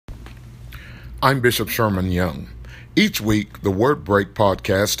I'm Bishop Sherman Young. Each week, the Word Break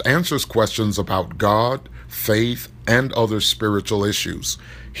podcast answers questions about God, faith, and other spiritual issues.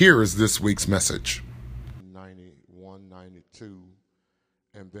 Here is this week's message. 91, 92,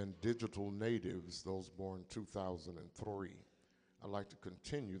 and then digital natives, those born 2003. I'd like to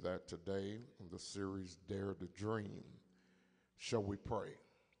continue that today in the series Dare to Dream. Shall we pray?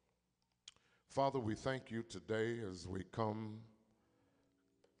 Father, we thank you today as we come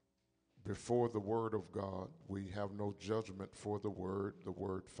before the Word of God. We have no judgment for the Word. The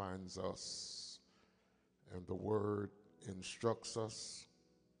Word finds us, and the Word instructs us,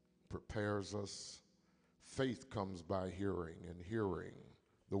 prepares us. Faith comes by hearing, and hearing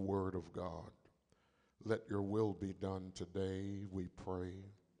the Word of God. Let your will be done today, we pray.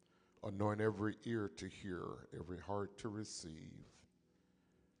 Anoint every ear to hear, every heart to receive.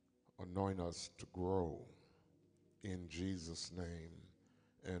 Anoint us to grow in Jesus' name.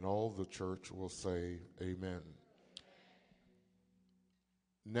 And all the church will say amen.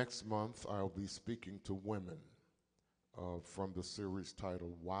 Next month, I'll be speaking to women from the series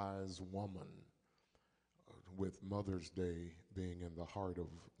titled Wise Woman, with Mother's Day being in the heart of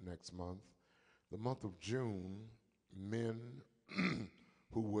next month. The month of June, Men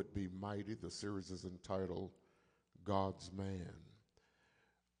Who Would Be Mighty. The series is entitled God's Man.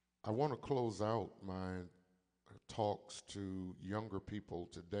 I want to close out my talks to younger people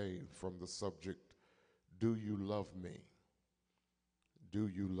today from the subject, Do You Love Me? Do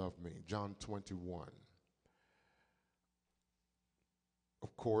you love me? John 21.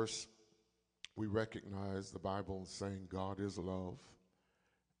 Of course, we recognize the Bible saying God is love,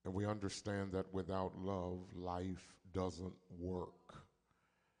 and we understand that without love, life doesn't work.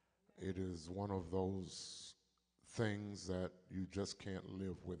 It is one of those things that you just can't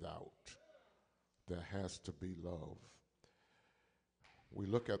live without. There has to be love. We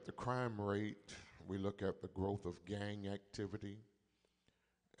look at the crime rate, we look at the growth of gang activity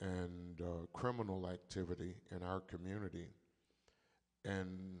and criminal activity in our community,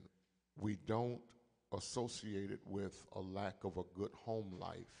 and we don't associate it with a lack of a good home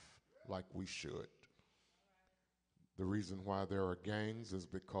life like we should. The reason why there are gangs is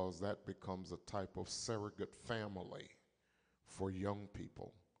because that becomes a type of surrogate family for young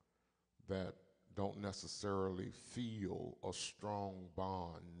people that don't necessarily feel a strong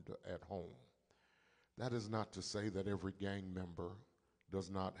bond at home. That is not to say that every gang member does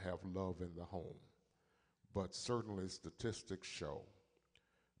not have love in the home, but certainly statistics show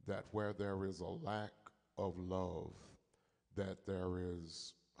that where there is a lack of love, that there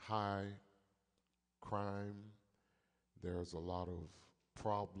is high crime, there's a lot of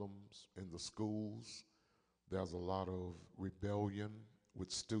problems in the schools, there's a lot of rebellion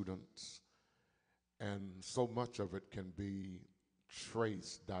with students, and so much of it can be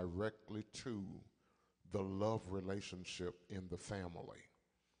traced directly to the love relationship in the family.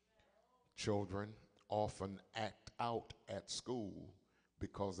 Children often act out at school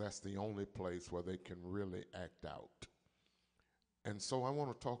because that's the only place where they can really act out. And so I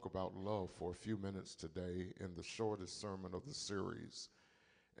want to talk about love for a few minutes today in the shortest sermon of the series.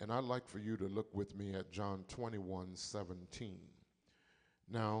 And I'd like for you to look with me at John 21:17.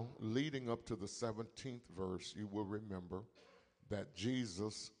 Now, leading up to the 17th verse, you will remember that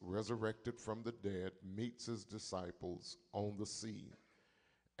Jesus, resurrected from the dead, meets his disciples on the sea.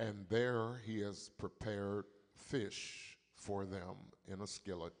 And there he has prepared fish for them in a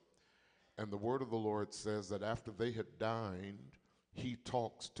skillet. And the word of the Lord says that after they had dined, he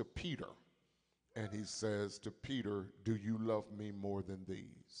talks to Peter. And he says to Peter, do you love me more than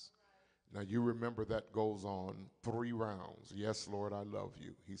these? Now you remember that goes on 3 rounds. Yes, Lord, I love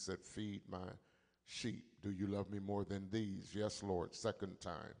you. He said, feed my sheep. Do you love me more than these? Yes, Lord. Second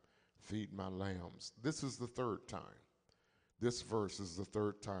time, feed my lambs. This is the third time. This verse is the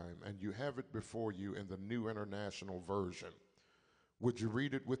third time, and you have it before you in the New International Version. Would you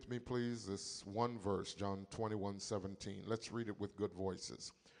read it with me, please? This one verse, John 21:17. Let's read it with good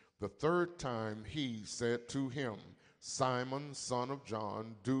voices. The third time he said to him, Simon, son of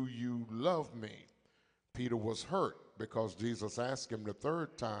John, do you love me? Peter was hurt because Jesus asked him the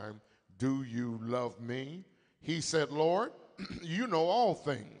third time, do you love me? He said, Lord, you know all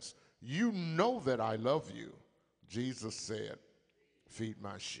things. You know that I love you. Jesus said, feed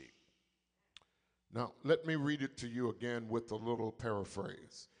my sheep. Now, let me read it to you again with a little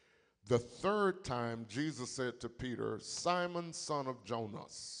paraphrase. The third time, Jesus said to Peter, Simon, son of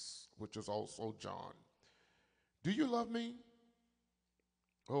Jonas, which is also John, do you love me?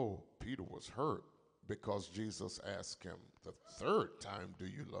 Oh, Peter was hurt because Jesus asked him the third time, do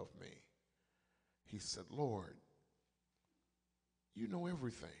you love me? He said, Lord, you know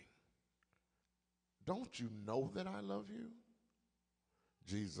everything. don't you know that I love you?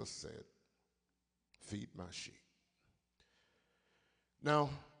 Jesus said, feed my sheep. Now,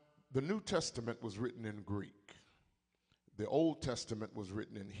 the New Testament was written in Greek. The Old Testament was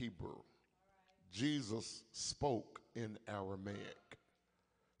written in Hebrew. Jesus spoke in Aramaic.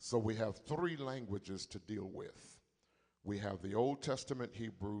 So we have three languages to deal with. We have the Old Testament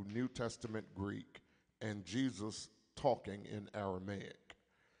Hebrew, New Testament Greek, and Jesus talking in Aramaic.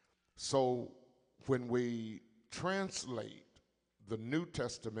 So when we translate the New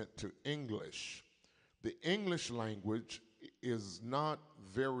Testament to English, the English language is not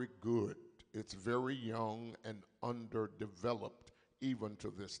very good. It's very young and underdeveloped even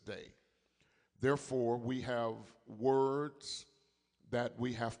to this day. Therefore, we have words that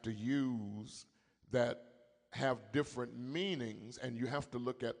we have to use that have different meanings, and you have to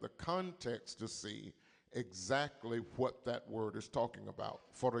look at the context to see exactly what that word is talking about.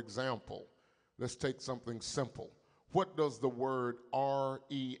 For example, let's take something simple. What does the word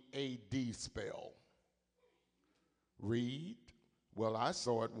R-E-A-D spell? Read? Well, I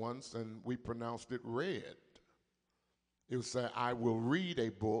saw it once and we pronounced it read. It would say, I will read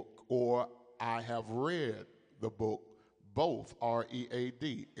a book, or I have read the book, both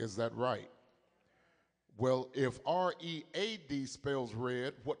R-E-A-D. Is that right? Well, if R-E-A-D spells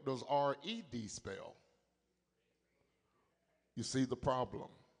read, what does R-E-D spell? You see the problem.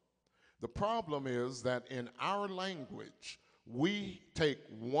 The problem is that in our language, we take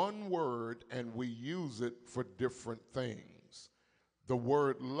one word and we use it for different things. The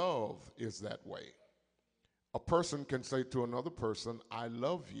word love is that way. A person can say to another person, I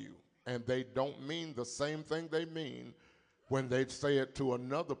love you, and they don't mean the same thing they mean when they say it to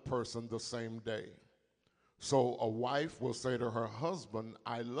another person the same day. So a wife will say to her husband,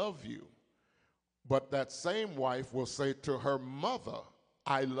 I love you. But that same wife will say to her mother,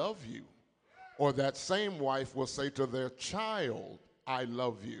 I love you. Or that same wife will say to their child, I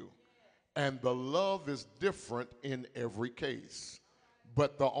love you. And the love is different in every case.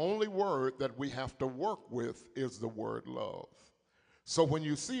 But the only word that we have to work with is the word love. So when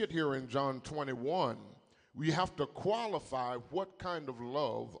you see it here in John 21, we have to qualify what kind of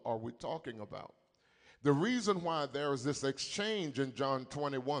love are we talking about. The reason why there is this exchange in John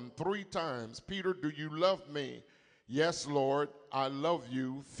 21 three times, Peter, do you love me? Yes, Lord, I love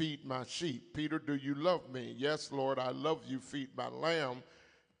you, feed my sheep. Peter, do you love me? Yes, Lord, I love you, feed my lamb.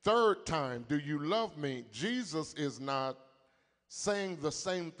 Third time, do you love me? Jesus is not saying the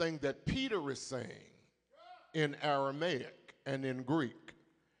same thing that Peter is saying in Aramaic and in Greek.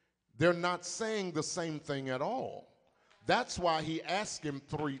 They're not saying the same thing at all. That's why he asked him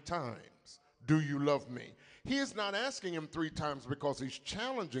three times. Do you love me? He is not asking him three times because he's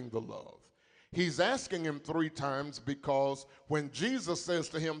challenging the love. He's asking him three times because when Jesus says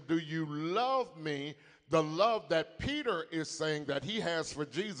to him, do you love me? The love that Peter is saying that he has for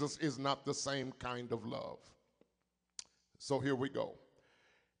Jesus is not the same kind of love. So here we go.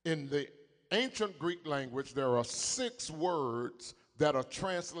 In the ancient Greek language, there are 6 words that are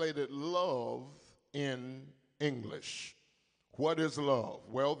translated love in English. What is love?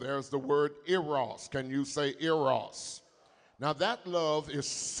 Well, there's the word eros. Can you say eros? Now that love is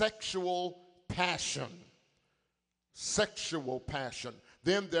sexual passion. Sexual passion.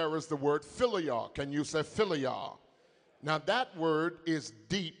 Then there is the word philia. Can you say philia? Now that word is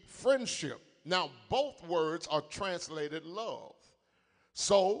deep friendship. Now both words are translated love.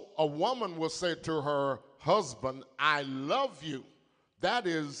 So a woman will say to her husband, I love you. That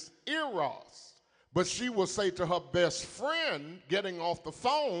is eros. But she will say to her best friend getting off the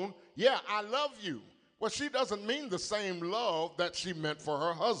phone, yeah, I love you. Well, she doesn't mean the same love that she meant for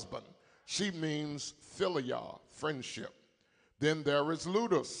her husband. She means philia, friendship. Then there is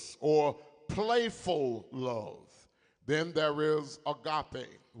ludus, or playful love. Then there is agape,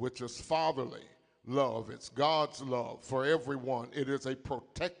 which is fatherly love. It's God's love for everyone. It is a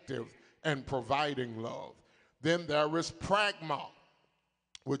protective and providing love. Then there is pragma.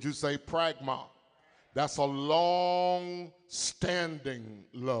 Would you say pragma? That's a long-standing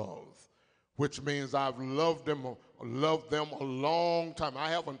love, which means I've loved them a long time. I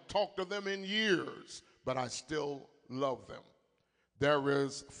haven't talked to them in years, but I still love them. There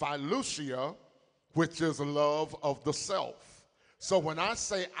is philusia, which is love of the self. So when I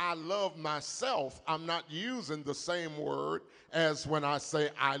say I love myself, I'm not using the same word as when I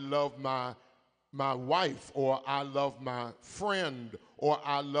say I love my wife, or I love my friend, or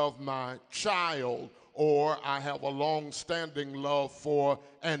I love my child, or I have a long-standing love for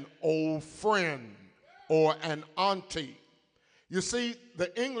an old friend or an auntie. You see,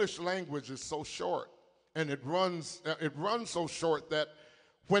 the English language is so short, and it runs so short that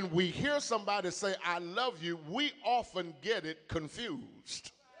when we hear somebody say, I love you, we often get it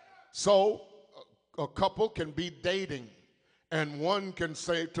confused. So a couple can be dating, and one can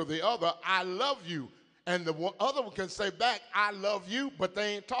say to the other, I love you. And the other one can say back, I love you, but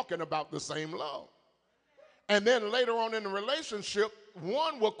they ain't talking about the same love. And then later on in the relationship,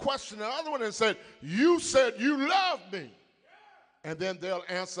 one will question the other one and say, you said you loved me. And then they'll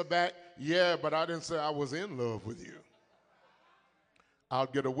answer back, yeah, but I didn't say I was in love with you. I'll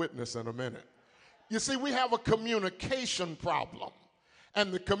get a witness in a minute. You see, we have a communication problem.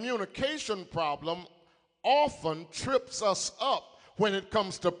 And the communication problem often trips us up when it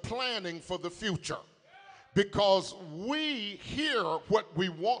comes to planning for the future, because we hear what we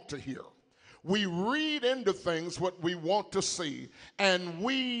want to hear. We read into things what we want to see, and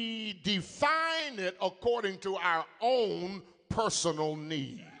we define it according to our own personal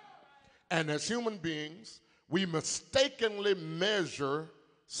need. And as human beings, we mistakenly measure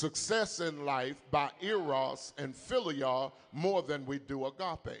success in life by eros and philia more than we do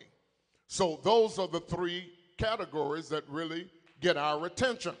agape. So those are the three categories that really get our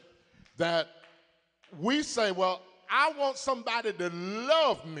attention. That we say, well, I want somebody to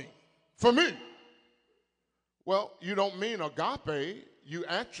love me for me. Well, you don't mean agape. You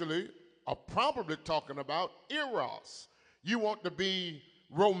actually are probably talking about eros. You want to be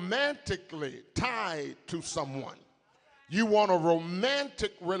romantically tied to someone. You want a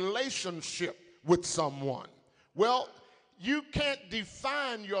romantic relationship with someone. Well, you can't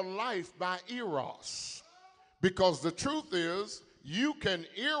define your life by eros, because the truth is you can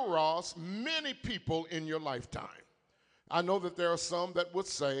eros many people in your lifetime. I know that there are some that would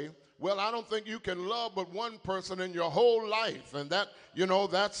say, well, I don't think you can love but one person in your whole life, and that,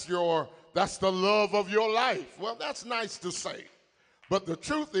 that's the love of your life. Well, that's nice to say. But the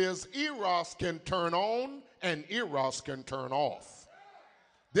truth is, eros can turn on and eros can turn off.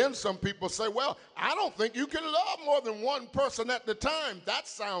 Then some people say, well, I don't think you can love more than one person at the time. That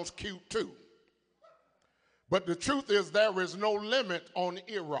sounds cute too. But the truth is, there is no limit on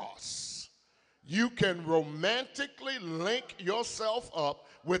eros. You can romantically link yourself up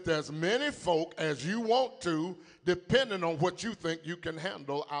with as many folk as you want to, depending on what you think you can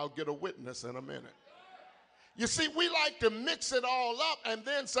handle. I'll get a witness in a minute. You see, we like to mix it all up and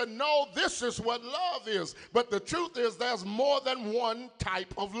then say, no, this is what love is. But the truth is, there's more than one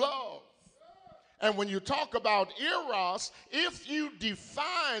type of love. And when you talk about eros, if you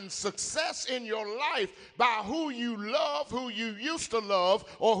define success in your life by who you love, who you used to love,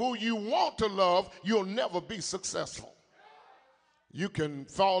 or who you want to love, you'll never be successful. You can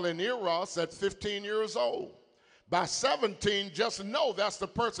fall in eros at 15 years old. By 17, just know that's the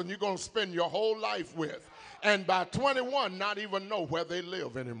person you're going to spend your whole life with. And by 21, not even know where they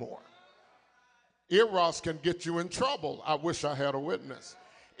live anymore. Eros can get you in trouble. I wish I had a witness.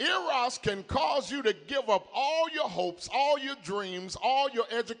 Eros can cause you to give up all your hopes, all your dreams, all your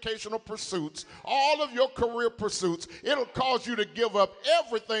educational pursuits, all of your career pursuits. It'll cause you to give up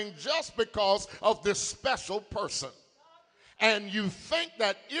everything just because of this special person. And you think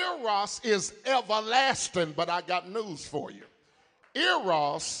that eros is everlasting, but I got news for you.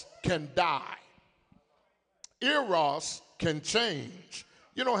 Eros can die. Eros can change.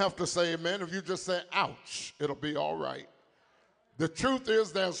 You don't have to say amen. If you just say ouch, it'll be all right. The truth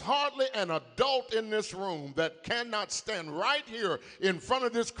is, there's hardly an adult in this room that cannot stand right here in front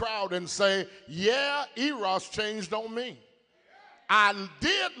of this crowd and say, yeah, eros changed on me. I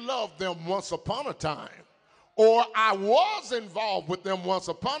did love them once upon a time. Or I was involved with them once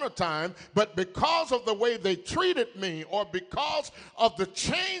upon a time, but because of the way they treated me, or because of the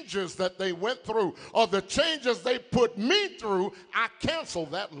changes that they went through, or the changes they put me through, I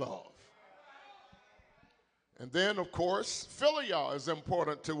canceled that love. And then, of course, philia is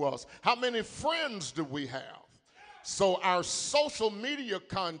important to us. How many friends do we have? So our social media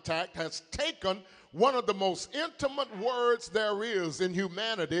contact has taken one of the most intimate words there is in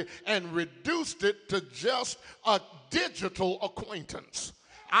humanity and reduced it to just a digital acquaintance.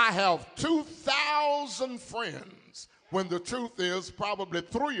 I have 2,000 friends, when the truth is probably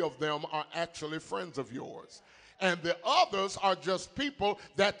 3 of them are actually friends of yours. And the others are just people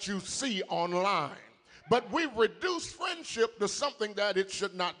that you see online. But we've reduced friendship to something that it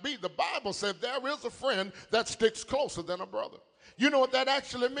should not be. The Bible said there is a friend that sticks closer than a brother. You know what that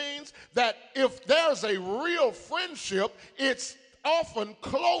actually means? That if there's a real friendship, it's often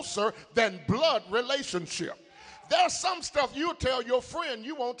closer than blood relationship. There's some stuff you'll tell your friend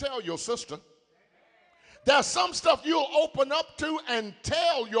you won't tell your sister. There's some stuff you'll open up to and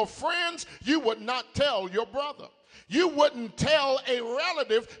tell your friends you would not tell your brother. You wouldn't tell a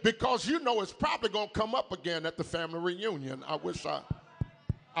relative because you know it's probably going to come up again at the family reunion. I wish I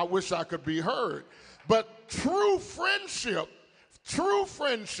I wish I could be heard. But true friendship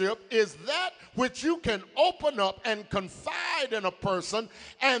is that which you can open up and confide in a person,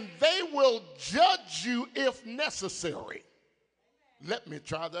 and they will judge you if necessary. Let me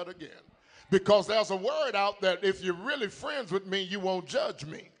try that again. Because there's a word out there, if you're really friends with me, you won't judge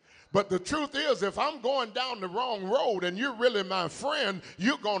me. But the truth is, if I'm going down the wrong road and you're really my friend,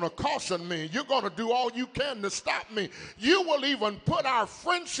 you're going to caution me. You're going to do all you can to stop me. You will even put our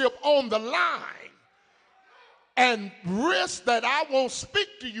friendship on the line and risk that I won't speak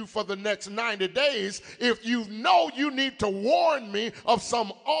to you for the next 90 days if you know you need to warn me of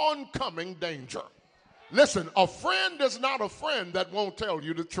some oncoming danger. Listen, a friend is not a friend that won't tell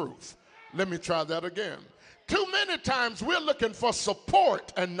you the truth. Let me try that again. Too many times we're looking for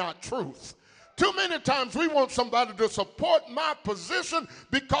support and not truth. Too many times we want somebody to support my position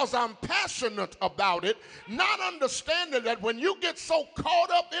because I'm passionate about it, not understanding that when you get so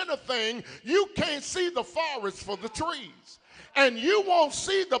caught up in a thing, you can't see the forest for the trees. And you won't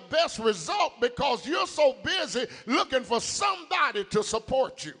see the best result because you're so busy looking for somebody to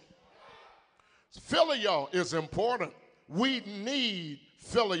support you. Phileo is important. We need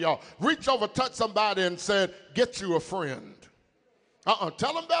Phileo. Reach over, touch somebody and said, get you a friend.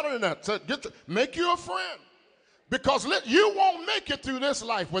 Tell them better than that. Make you a friend. Because you won't make it through this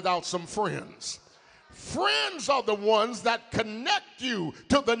life without some friends. Friends are the ones that connect you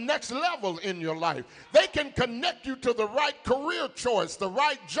to the next level in your life. They can connect you to the right career choice, the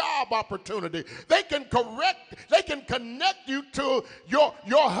right job opportunity. They can connect you to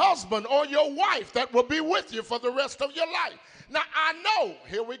your husband or your wife that will be with you for the rest of your life. Now, I know,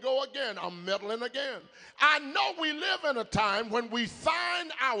 here we go again, I'm meddling again. I know we live in a time when we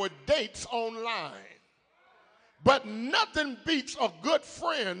find our dates online. But nothing beats a good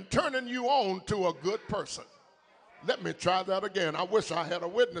friend turning you on to a good person. Let me try that again. I wish I had a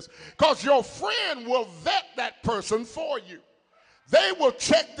witness. Because your friend will vet that person for you. They will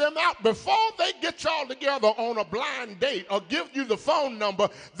check them out before they get y'all together on a blind date or give you the phone number.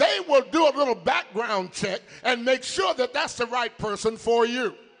 They will do a little background check and make sure that that's the right person for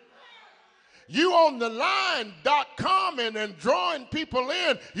you. You on the line.com and drawing people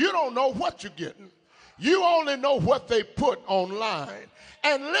in, you don't know what you're getting. You only know what they put online.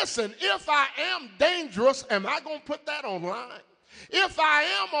 And listen, if I am dangerous, am I going to put that online? If I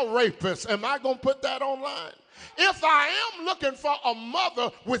am a rapist, am I going to put that online? If I am looking for a mother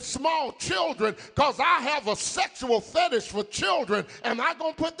with small children because I have a sexual fetish for children, am I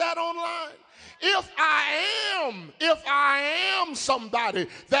going to put that online? If I am somebody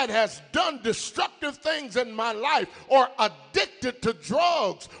that has done destructive things in my life or addicted to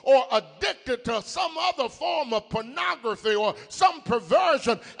drugs or addicted to some other form of pornography or some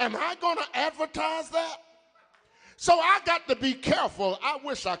perversion, am I going to advertise that? So I got to be careful. I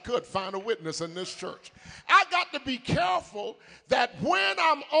wish I could find a witness in this church. I got to be careful that when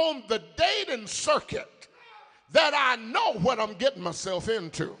I'm on the dating circuit, that I know what I'm getting myself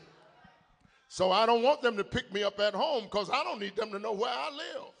into. So I don't want them to pick me up at home because I don't need them to know where I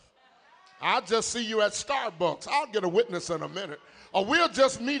live. I'll just see you at Starbucks. I'll get a witness in a minute. Or we'll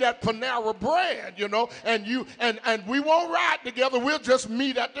just meet at Panera Bread, and we won't ride together. We'll just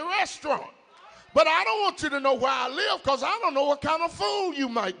meet at the restaurant. But I don't want you to know where I live because I don't know what kind of fool you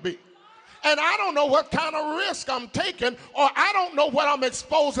might be. And I don't know what kind of risk I'm taking, or I don't know what I'm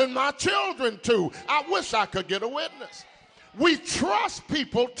exposing my children to. I wish I could get a witness. We trust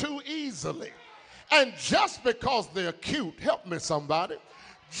people too easily. And just because they're cute, help me somebody,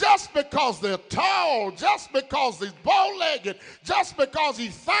 just because they're tall, just because he's bow-legged, just because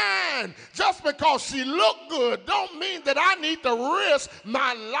he's fine, just because she look good, don't mean that I need to risk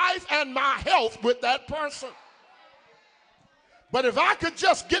my life and my health with that person. But if I could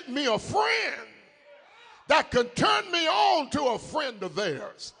just get me a friend that could turn me on to a friend of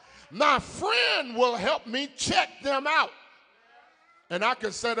theirs, my friend will help me check them out. And I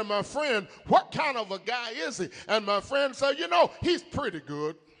can say to my friend, what kind of a guy is he? And my friend said, he's pretty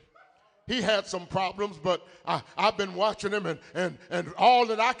good. He had some problems, but I've been watching him, and all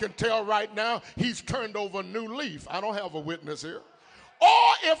that I can tell right now, he's turned over a new leaf. I don't have a witness here.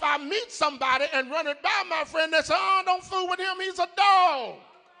 Or if I meet somebody and run it by my friend, they say, don't fool with him, he's a dog.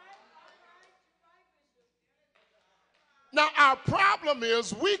 Now, our problem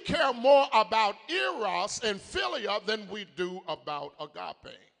is we care more about eros and philia than we do about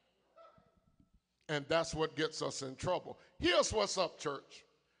agape. And that's what gets us in trouble. Here's what's up, church.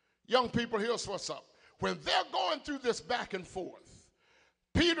 Young people, here's what's up. When they're going through this back and forth,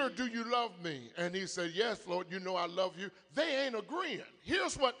 Peter, do you love me? And he said, yes, Lord, you know I love you. They ain't agreeing.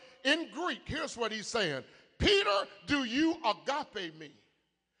 In Greek, here's what he's saying. Peter, do you agape me?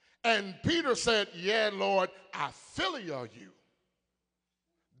 And Peter said, yeah, Lord, I phileo you.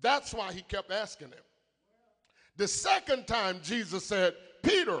 That's why he kept asking him. The second time Jesus said,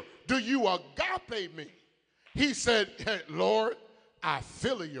 Peter, do you agape me? He said, hey, Lord, I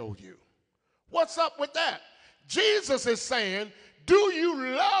phileo you. What's up with that? Jesus is saying, do you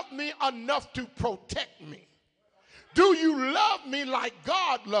love me enough to protect me? Do you love me like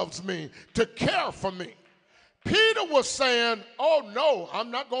God loves me, to care for me? Peter was saying, oh no,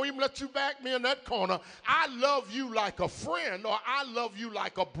 I'm not going to even let you back me in that corner. I love you like a friend, or I love you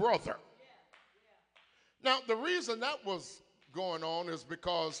like a brother. Now, the reason that was going on is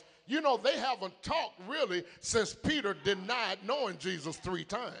because, you know, they haven't talked really since Peter denied knowing Jesus 3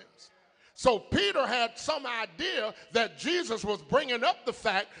 times. So Peter had some idea that Jesus was bringing up the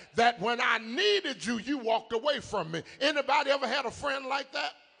fact that when I needed you, you walked away from me. Anybody ever had a friend like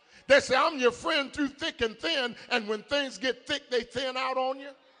that? They say, I'm your friend through thick and thin, and when things get thick, they thin out on you.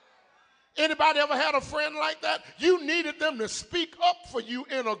 Anybody ever had a friend like that? You needed them to speak up for you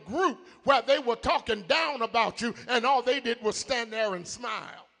in a group where they were talking down about you, and all they did was stand there and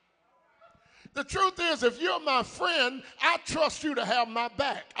smile. The truth is, if you're my friend, I trust you to have my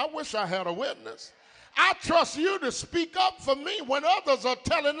back. I wish I had a witness. I trust you to speak up for me when others are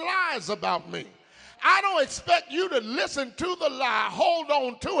telling lies about me. I don't expect you to listen to the lie, hold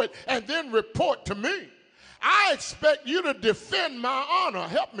on to it, and then report to me. I expect you to defend my honor.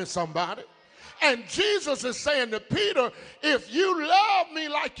 Help me, somebody. And Jesus is saying to Peter, if you love me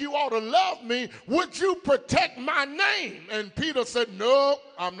like you ought to love me, would you protect my name? And Peter said, no,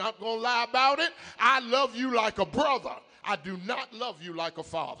 I'm not going to lie about it. I love you like a brother. I do not love you like a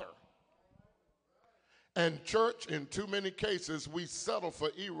father. And church, in too many cases, we settle for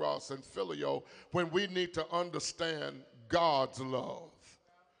eros and phileo when we need to understand God's love.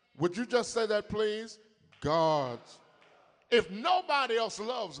 Would you just say that, please? God's. If nobody else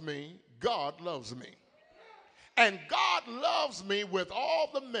loves me, God loves me. And God loves me with all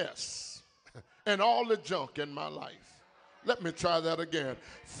the mess and all the junk in my life. Let me try that again.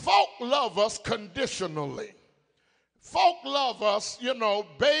 Folk love us conditionally. Folk love us, you know,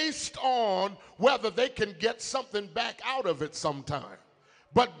 based on whether they can get something back out of it sometime.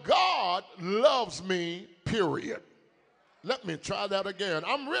 But God loves me, period. Let me try that again.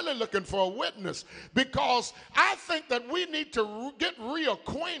 I'm really looking for a witness because I think that we need to get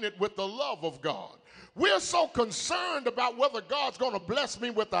reacquainted with the love of God. We're so concerned about whether God's going to bless me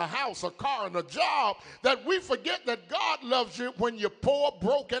with a house, a car, and a job that we forget that God loves you when you're poor,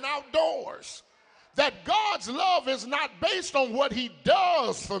 broken, outdoors. That God's love is not based on what he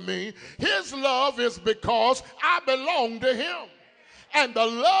does for me. His love is because I belong to him. And the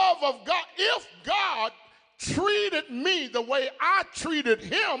love of God, if God treated me the way I treated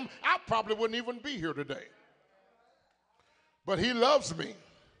him, I probably wouldn't even be here today. But he loves me.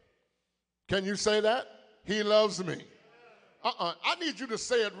 Can you say that? He loves me. I need you to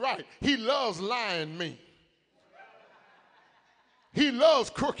say it right. He loves lying me. He loves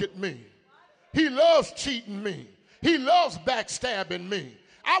crooked me. He loves cheating me. He loves backstabbing me.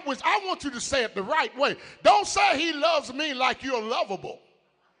 I want you to say it the right way. Don't say he loves me like you're lovable.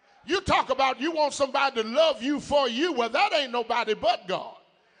 You talk about you want somebody to love you for you. Well, that ain't nobody but God.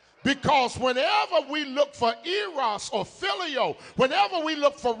 Because whenever we look for eros or phileo, whenever we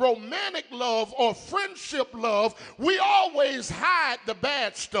look for romantic love or friendship love, we always hide the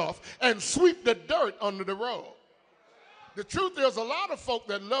bad stuff and sweep the dirt under the rug. The truth is, a lot of folk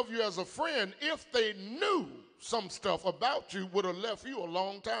that love you as a friend, if they knew some stuff about you, would have left you a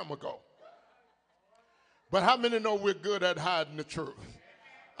long time ago. But how many know we're good at hiding the truth?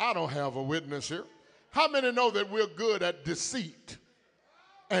 I don't have a witness here. How many know that we're good at deceit?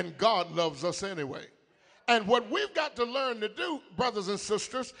 And God loves us anyway. And what we've got to learn to do, brothers and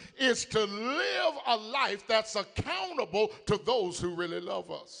sisters, is to live a life that's accountable to those who really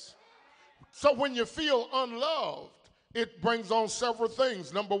love us. So when you feel unloved, it brings on several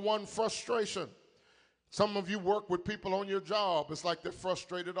things. Number one, frustration. Some of you work with people on your job. It's like they're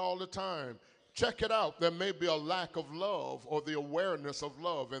frustrated all the time. Check it out. There may be a lack of love or the awareness of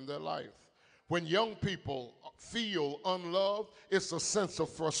love in their life. When young people feel unloved, it's a sense of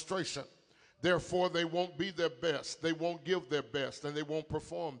frustration. Therefore, they won't be their best. They won't give their best, and they won't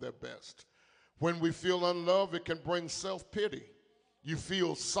perform their best. When we feel unloved, it can bring self-pity. You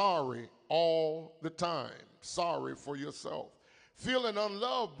feel sorry all the time. Sorry for yourself. Feeling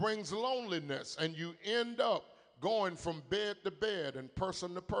unloved brings loneliness, and you end up going from bed to bed and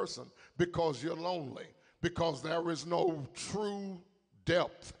person to person because you're lonely, because there is no true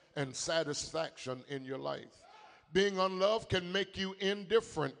depth and satisfaction in your life. Being unloved can make you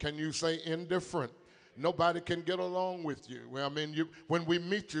indifferent. Can you say indifferent? Nobody can get along with you. Well, I mean, when we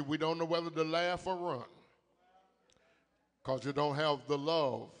meet you, we don't know whether to laugh or run because you don't have the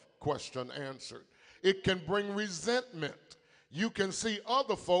love question answered. It can bring resentment. You can see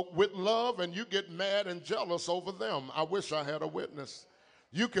other folk with love and you get mad and jealous over them. I wish I had a witness.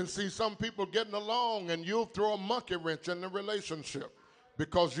 You can see some people getting along and you'll throw a monkey wrench in the relationship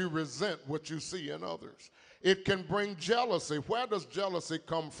because you resent what you see in others. It can bring jealousy. Where does jealousy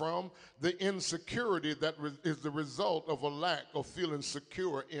come from? The insecurity that is the result of a lack of feeling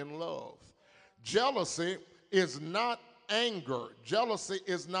secure in love. Jealousy is not anger. Jealousy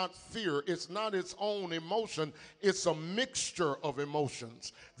is not fear. It's not its own emotion. It's a mixture of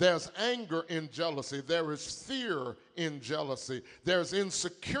emotions. There's anger in jealousy. There is fear in jealousy. There's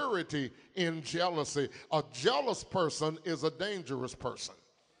insecurity in jealousy. A jealous person is a dangerous person.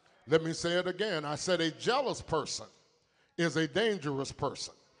 Let me say it again. I said a jealous person is a dangerous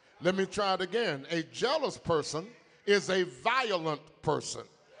person. Let me try it again. A jealous person is a violent person.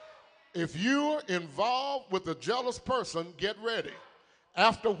 If you're involved with a jealous person, get ready.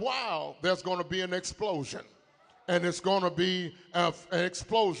 After a while, there's going to be an explosion. And it's going to be an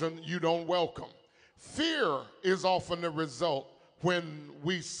explosion you don't welcome. Fear is often the result when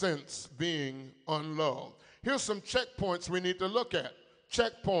we sense being unloved. Here's some checkpoints we need to look at.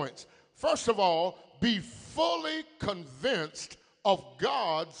 Checkpoints. First of all, be fully convinced of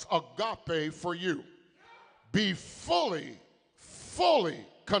God's agape for you. Be fully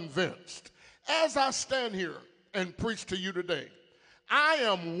convinced. As I stand here and preach to you today, I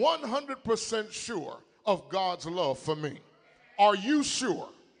am 100% sure of God's love for me. Are you sure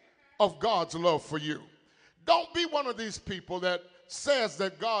of God's love for you? Don't be one of these people that says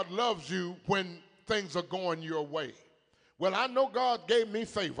that God loves you when things are going your way. Well, I know God gave me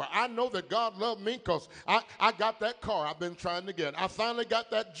favor. I know that God loved me because I got that car I've been trying to get. I finally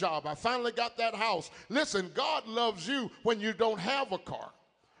got that job. I finally got that house. Listen, God loves you when you don't have a car.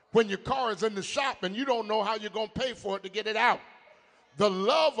 When your car is in the shop and you don't know how you're going to pay for it to get it out. The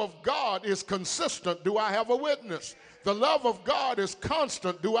love of God is consistent. Do I have a witness? The love of God is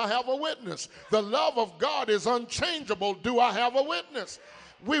constant. Do I have a witness? The love of God is unchangeable. Do I have a witness?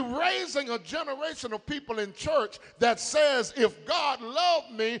 We're raising a generation of people in church that says if God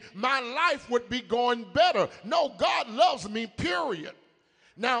loved me, my life would be going better. No, God loves me, period.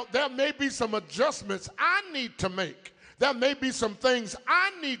 Now, there may be some adjustments I need to make. There may be some things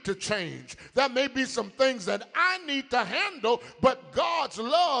I need to change. There may be some things that I need to handle, but God's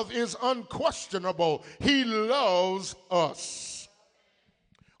love is unquestionable. He loves us.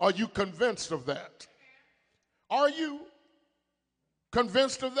 Are you convinced of that? Are you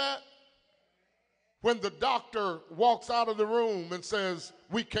convinced of that? When the doctor walks out of the room and says,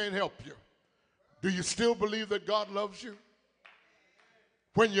 we can't help you, do you still believe that God loves you?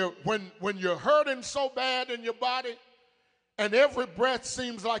 When you're hurting so bad in your body and every breath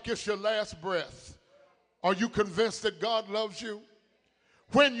seems like it's your last breath, are you convinced that God loves you?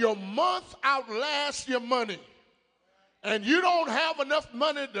 When your month outlasts your money and you don't have enough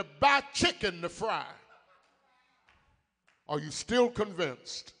money to buy chicken to fry, are you still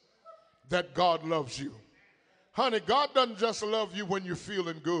convinced that God loves you? Honey, God doesn't just love you when you're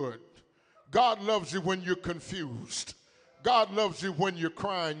feeling good. God loves you when you're confused. God loves you when you're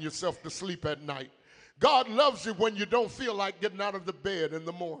crying yourself to sleep at night. God loves you when you don't feel like getting out of the bed in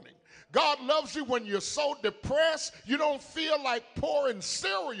the morning. God loves you when you're so depressed you don't feel like pouring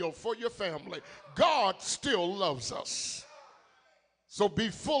cereal for your family. God still loves us. So be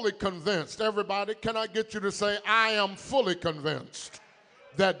fully convinced. Everybody, can I get you to say, I am fully convinced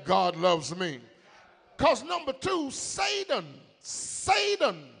that God loves me? Because number two, Satan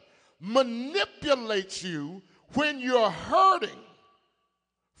manipulates you when you're hurting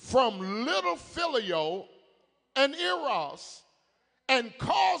from little phileo and eros and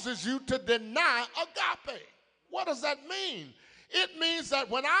causes you to deny agape. What does that mean? It means that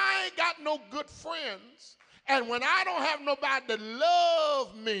when I ain't got no good friends, and when I don't have nobody to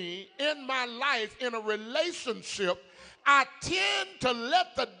love me in my life in a relationship, I tend to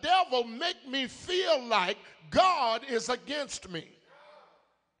let the devil make me feel like God is against me.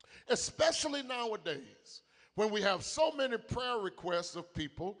 Especially nowadays, when we have so many prayer requests of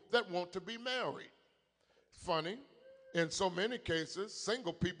people that want to be married. Funny, in so many cases,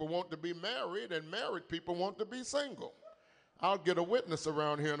 single people want to be married and married people want to be single. I'll get a witness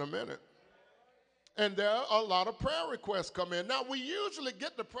around here in a minute. And there are a lot of prayer requests come in. Now, we usually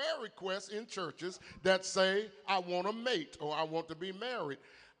get the prayer requests in churches that say, I want a mate or I want to be married.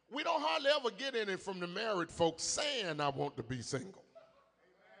 We don't hardly ever get any from the married folks saying I want to be single.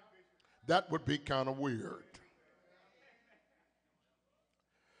 That would be kind of weird.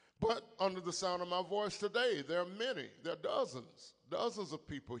 Under the sound of my voice today, there are many, there are dozens of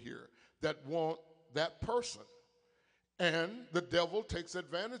people here that want that person. And the devil takes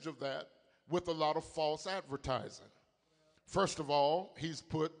advantage of that with a lot of false advertising. First of all, he's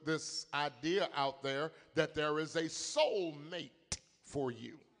put this idea out there that there is a soul mate for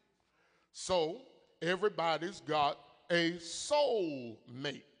you. So everybody's got a soul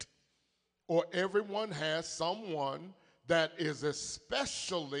mate, or everyone has someone that is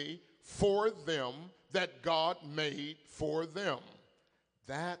especially for them, that God made for them.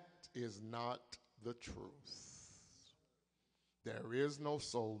 That is not the truth. There is no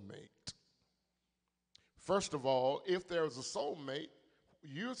soulmate. First of all, if there's a soulmate,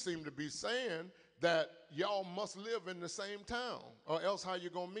 you seem to be saying that y'all must live in the same town, or else how you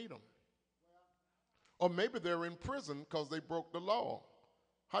gonna meet them? Or maybe they're in prison because they broke the law.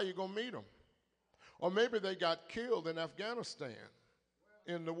 How you gonna meet them? Or maybe they got killed in Afghanistan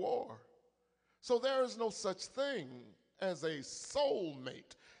in the war. So there is no such thing as a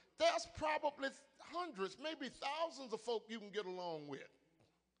soulmate. There's probably hundreds, maybe thousands of folk you can get along with.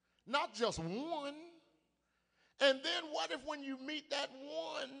 Not just one. And then what if when you meet that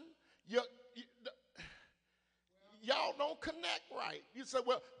one, y'all don't connect right? You say,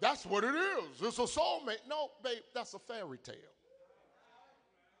 well, that's what it is. It's a soulmate. No, babe, that's a fairy tale.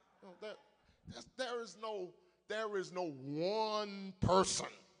 No, there is no one person.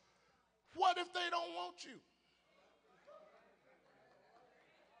 What if they don't want you?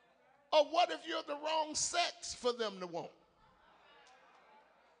 Or what if you're the wrong sex for them to want?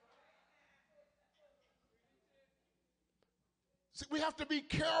 See, we have to be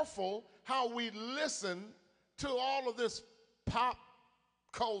careful how we listen to all of this pop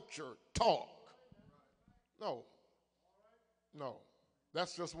culture talk. No.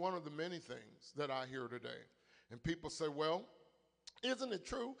 That's just one of the many things that I hear today. And people say, well, isn't it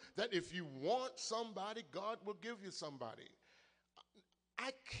true that if you want somebody, God will give you somebody?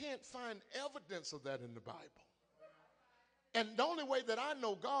 I can't find evidence of that in the Bible. And the only way that I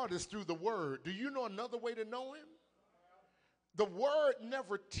know God is through the Word. Do you know another way to know Him? The Word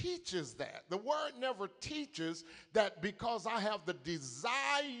never teaches that. The Word never teaches that because I have the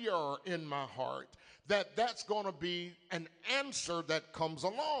desire in my heart that that's going to be an answer that comes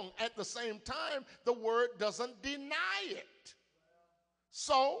along. At the same time, the Word doesn't deny it.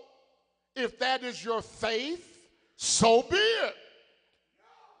 So, if that is your faith, so be it.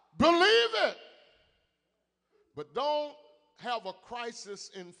 Believe it. But don't have a crisis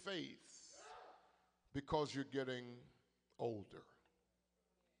in faith because you're getting older.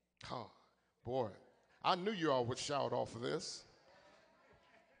 Boy, I knew you all would shout off of this.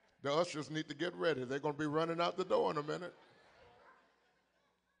 The ushers need to get ready. They're going to be running out the door in a minute.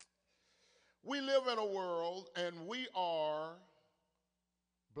 We live in a world, and we are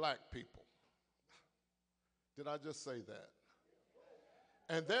black people. Did I just say that?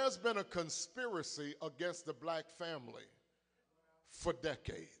 And there's been a conspiracy against the black family for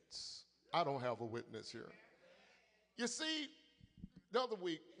decades. I don't have a witness here. You see, the other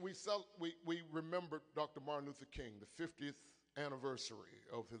week we remembered Dr. Martin Luther King, the 50th anniversary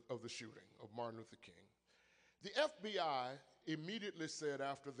of the shooting of Martin Luther King. The FBI immediately said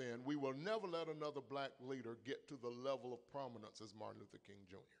after then, we will never let another black leader get to the level of prominence as Martin Luther King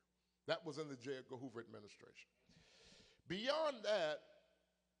Jr. That was in the J. Edgar Hoover administration. Beyond that,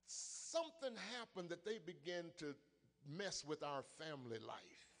 something happened that they began to mess with our family life.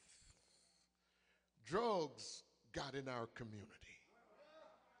 Drugs got in our community.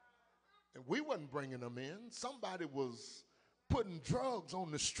 And we wasn't bringing them in. Somebody was putting drugs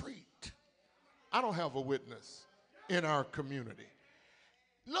on the street. I don't have a witness in our community.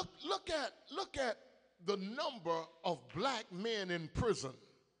 Look at the number of black men in prison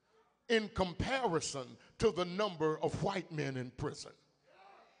in comparison to the number of white men in prison.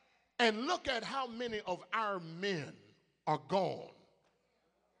 And look at how many of our men are gone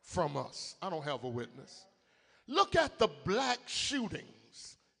from us. I don't have a witness. Look at the black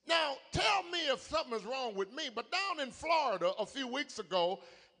shootings. Now, tell me if something is wrong with me, but down in Florida a few weeks ago,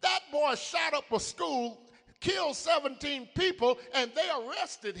 that boy shot up a school, killed 17 people, and they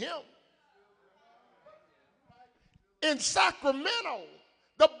arrested him. In Sacramento,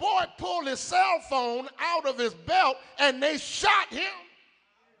 the boy pulled his cell phone out of his belt, and they shot him.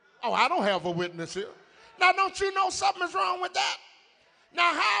 Oh, I don't have a witness here. Now, don't you know something is wrong with that?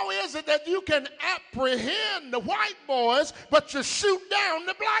 Now, how is it that you can apprehend the white boys, but you shoot down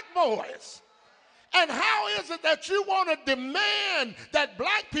the black boys? And how is it that you want to demand that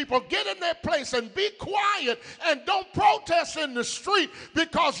black people get in their place and be quiet and don't protest in the street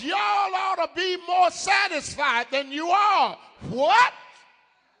because y'all ought to be more satisfied than you are? What?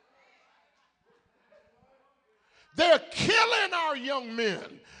 They're killing our young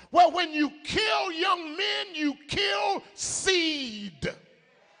men. Well, when you kill young men, you kill seed.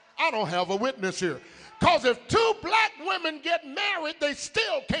 I don't have a witness here. Because if two black women get married, they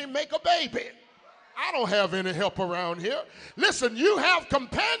still can't make a baby. I don't have any help around here. Listen, you have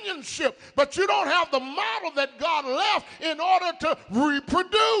companionship, but you don't have the model that God left in order to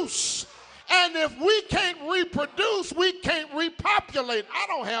reproduce. And if we can't reproduce, we can't repopulate. I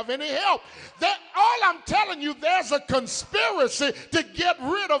don't have any help. All I'm telling you, there's a conspiracy to get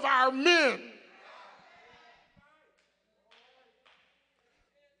rid of our men.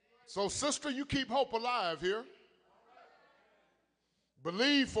 So, sister, you keep hope alive here.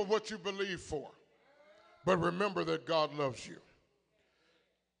 Believe for what you believe for. But remember that God loves you.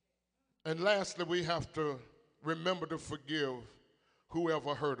 And lastly, we have to remember to forgive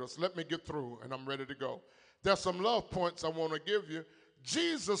whoever hurt us. Let me get through, and I'm ready to go. There's some love points I want to give you.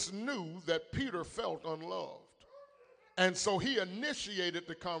 Jesus knew that Peter felt unloved. And so he initiated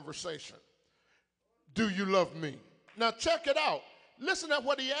the conversation. Do you love me? Now check it out. Listen to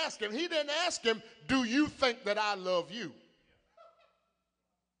what he asked him. He didn't ask him, do you think that I love you?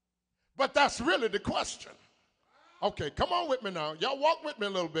 But that's really the question. Okay, come on with me now. Y'all walk with me a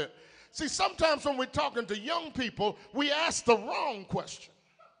little bit. See, sometimes when we're talking to young people, we ask the wrong question.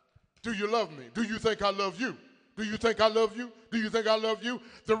 Do you love me? Do you think I love you? Do you think I love you? Do you think I love you?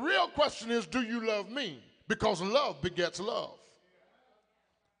 The real question is, do you love me? Because love begets love.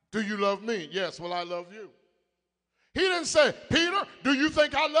 Do you love me? Yes, well, I love you. He didn't say, Peter, do you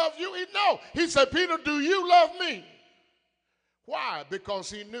think I love you? No, he said, Peter, do you love me? Why?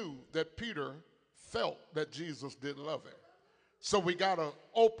 Because he knew that Peter felt that Jesus didn't love him. So we got to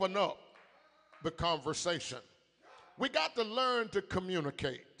open up the conversation. We got to learn to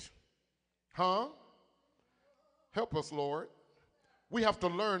communicate. Huh? Help us, Lord. We have to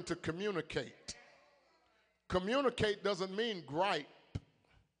learn to communicate. Communicate doesn't mean gripe,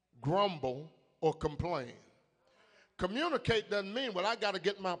 grumble, or complain. Communicate doesn't mean, well, I got to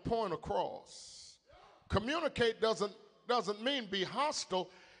get my point across. Communicate doesn't mean be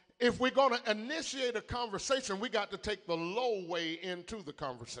hostile. If we're going to initiate a conversation, we got to take the low way into the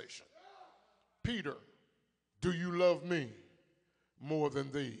conversation. Peter, do you love me more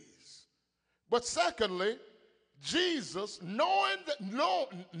than these? But secondly, Jesus, knowing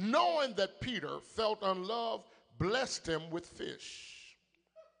that Peter felt unloved, blessed him with fish.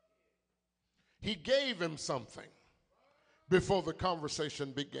 He gave him something before the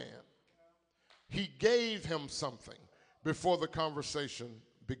conversation began. He gave him something before the conversation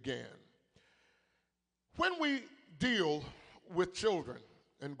began. When we deal with children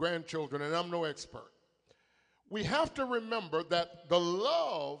and grandchildren, and I'm no expert, we have to remember that the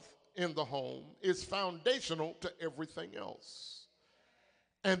love in the home is foundational to everything else.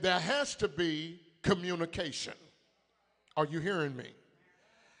 And there has to be communication. Are you hearing me?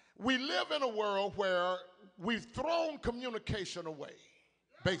 We live in a world where we've thrown communication away,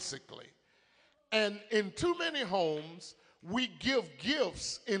 basically. And in too many homes, we give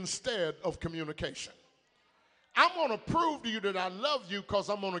gifts instead of communication. I'm going to prove to you that I love you because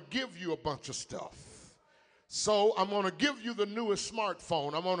I'm going to give you a bunch of stuff. So I'm going to give you the newest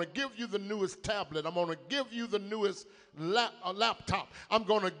smartphone. I'm going to give you the newest tablet. I'm going to give you the newest laptop. I'm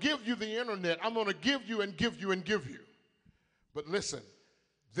going to give you the internet. I'm going to give you and give you and give you. But listen,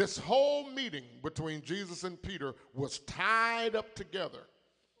 this whole meeting between Jesus and Peter was tied up together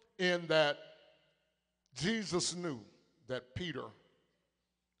in that Jesus knew that Peter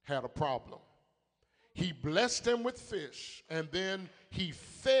had a problem. He blessed him with fish, and then he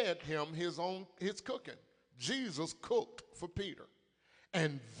fed him his cooking. Jesus cooked for Peter.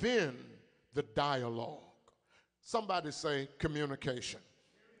 And then the dialogue. Somebody say communication.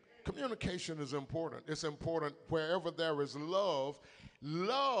 Communication is important. It's important wherever there is love.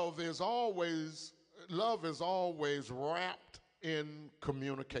 Love is always wrapped in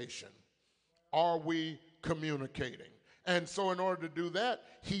communication. Are we communicating? And so in order to do that,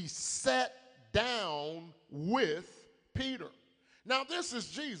 he sat down with Peter. Now this is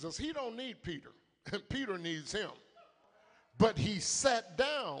Jesus. He don't need Peter. Peter needs him. But he sat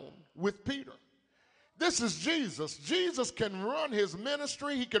down with Peter. This is Jesus. Jesus can run his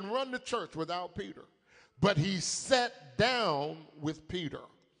ministry. He can run the church without Peter. But he sat down with Peter.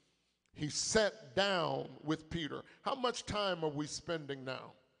 He sat down with Peter. How much time are we spending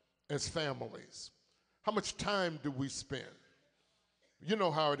now as families? How much time do we spend? You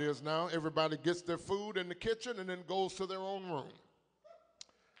know how it is now. Everybody gets their food in the kitchen and then goes to their own room.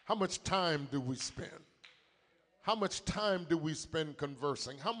 How much time do we spend? How much time do we spend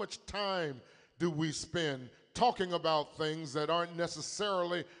conversing? How much time do we spend talking about things that aren't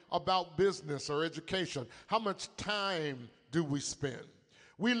necessarily about business or education. How much time do we spend?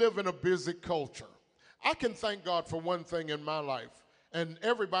 We live in a busy culture. I can thank God for one thing in my life, and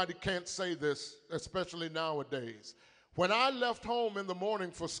everybody can't say this, especially nowadays. When I left home in the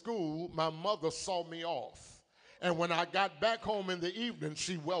morning for school, my mother saw me off. And when I got back home in the evening,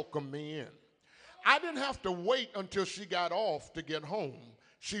 she welcomed me in. I didn't have to wait until she got off to get home.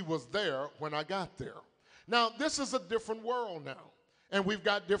 She was there when I got there. Now, this is a different world now, and we've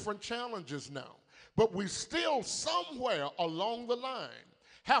got different challenges now. But we still somewhere along the line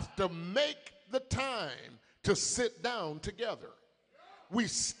have to make the time to sit down together. We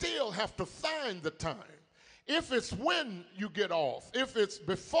still have to find the time. If it's when you get off, if it's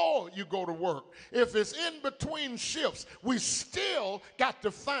before you go to work, if it's in between shifts, we still got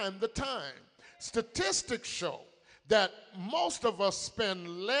to find the time. Statistics show that most of us spend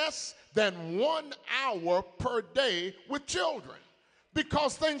less than 1 hour per day with children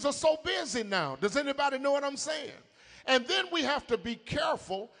because things are so busy now. Does anybody know what I'm saying? And then we have to be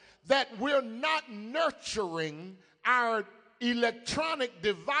careful that we're not nurturing our electronic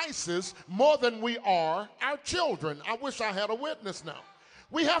devices more than we are our children. I wish I had a witness now.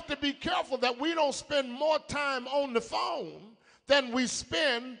 We have to be careful that we don't spend more time on the phone than we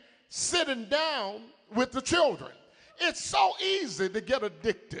spend sitting down with the children. It's so easy to get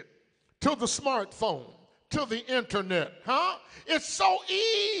addicted to the smartphone, to the internet, huh? It's so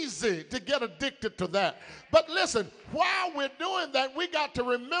easy to get addicted to that. But listen, while we're doing that, we got to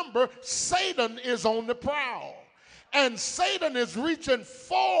remember Satan is on the prowl. And Satan is reaching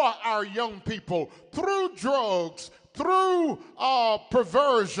for our young people through drugs, through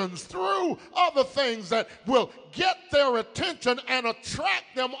perversions, through other things that will get their attention and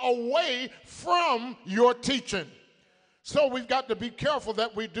attract them away from your teaching. So we've got to be careful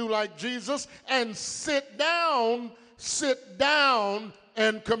that we do like Jesus and sit down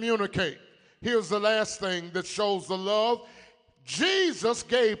and communicate. Here's the last thing that shows the love. Jesus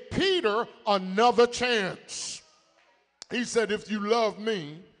gave Peter another chance. He said, if you love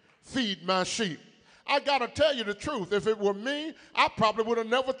me, feed my sheep. I got to tell you the truth. If it were me, I probably would have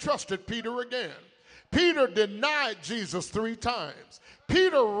never trusted Peter again. Peter denied Jesus 3 times.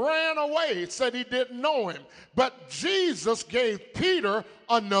 Peter ran away, said he didn't know him. But Jesus gave Peter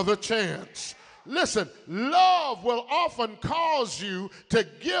another chance. Listen, love will often cause you to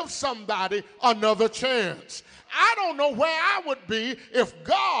give somebody another chance. I don't know where I would be if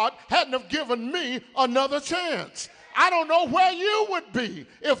God hadn't have given me another chance. I don't know where you would be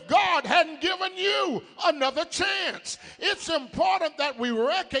if God hadn't given you another chance. It's important that we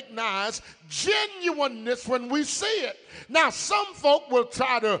recognize genuineness when we see it. Now, some folk will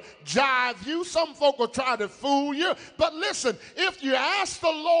try to jive you. Some folk will try to fool you. But listen, if you ask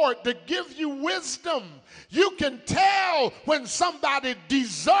the Lord to give you wisdom, you can tell when somebody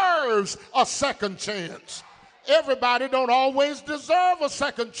deserves a second chance. Everybody don't always deserve a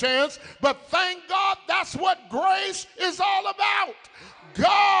second chance, but thank God that's what grace is all about.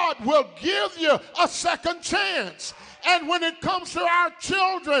 God will give you a second chance. And when it comes to our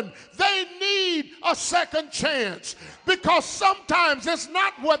children, they need a second chance because sometimes it's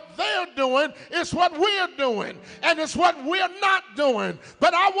not what they're doing, it's what we're doing, and it's what we're not doing.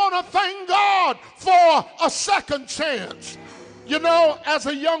 But I want to thank God for a second chance. You know, as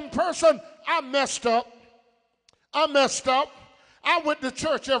a young person, I messed up. I went to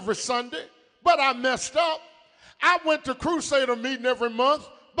church every Sunday, but I messed up. I went to Crusader meeting every month,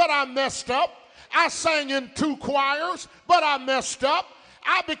 but I messed up. I sang in 2 choirs, but I messed up.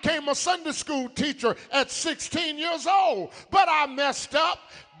 I became a Sunday school teacher at 16 years old, but I messed up.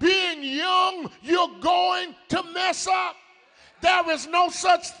 Being young, you're going to mess up. There is no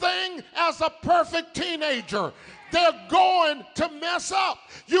such thing as a perfect teenager. They're going to mess up.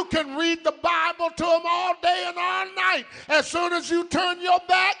 You can read the Bible to them all day and all night. As soon as you turn your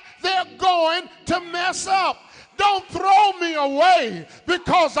back, they're going to mess up. Don't throw me away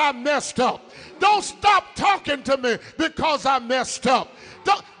because I messed up. Don't stop talking to me because I messed up.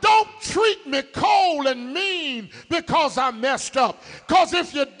 Don't treat me cold and mean because I messed up. Because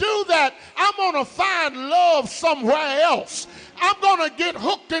if you do that, I'm going to find love somewhere else. I'm going to get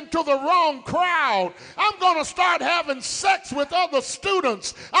hooked into the wrong crowd. I'm going to start having sex with other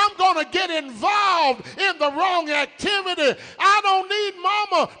students. I'm going to get involved in the wrong activity. I don't need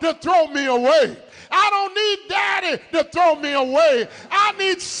mama to throw me away. I don't need daddy to throw me away. I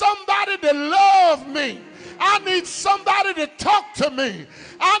need somebody to love me. I need somebody to talk to me.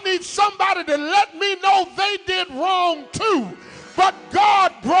 I need somebody to let me know they did wrong too. But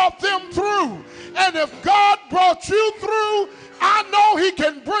God brought them through. And if God brought you through, I know he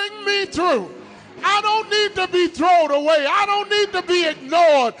can bring me through. I I don't need to be thrown away. I don't need to be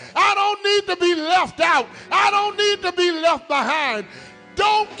ignored. I don't need to be left out. I don't need to be left behind.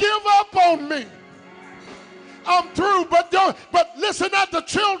 Don't give up on me. I'm through, but listen at the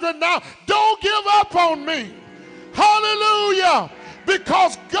children now. Don't give up on me. Hallelujah.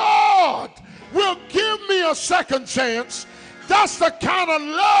 Because God will give me a second chance. That's the kind of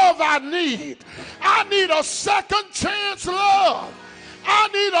love I need. I need a second chance love. I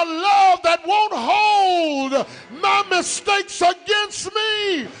need a love that won't hold my mistakes against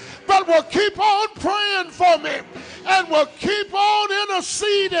me, but will keep on praying for me, and will keep on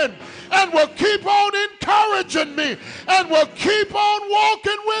interceding, and will keep on encouraging me, and will keep on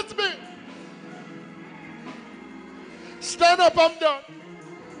walking with me. Stand up, I'm done.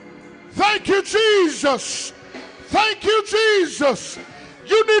 Thank you, Jesus. Thank you, Jesus.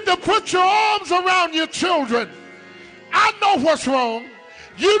 You need to put your arms around your children. I know what's wrong.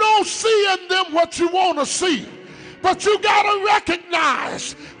 You don't see in them what you want to see. But you got to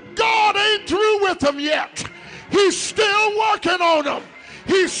recognize God ain't through with them yet. He's still working on them.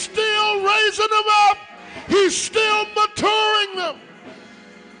 He's still raising them up. He's still maturing them.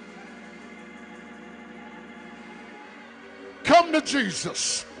 Come to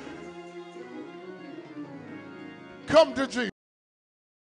Jesus. Come to Jesus.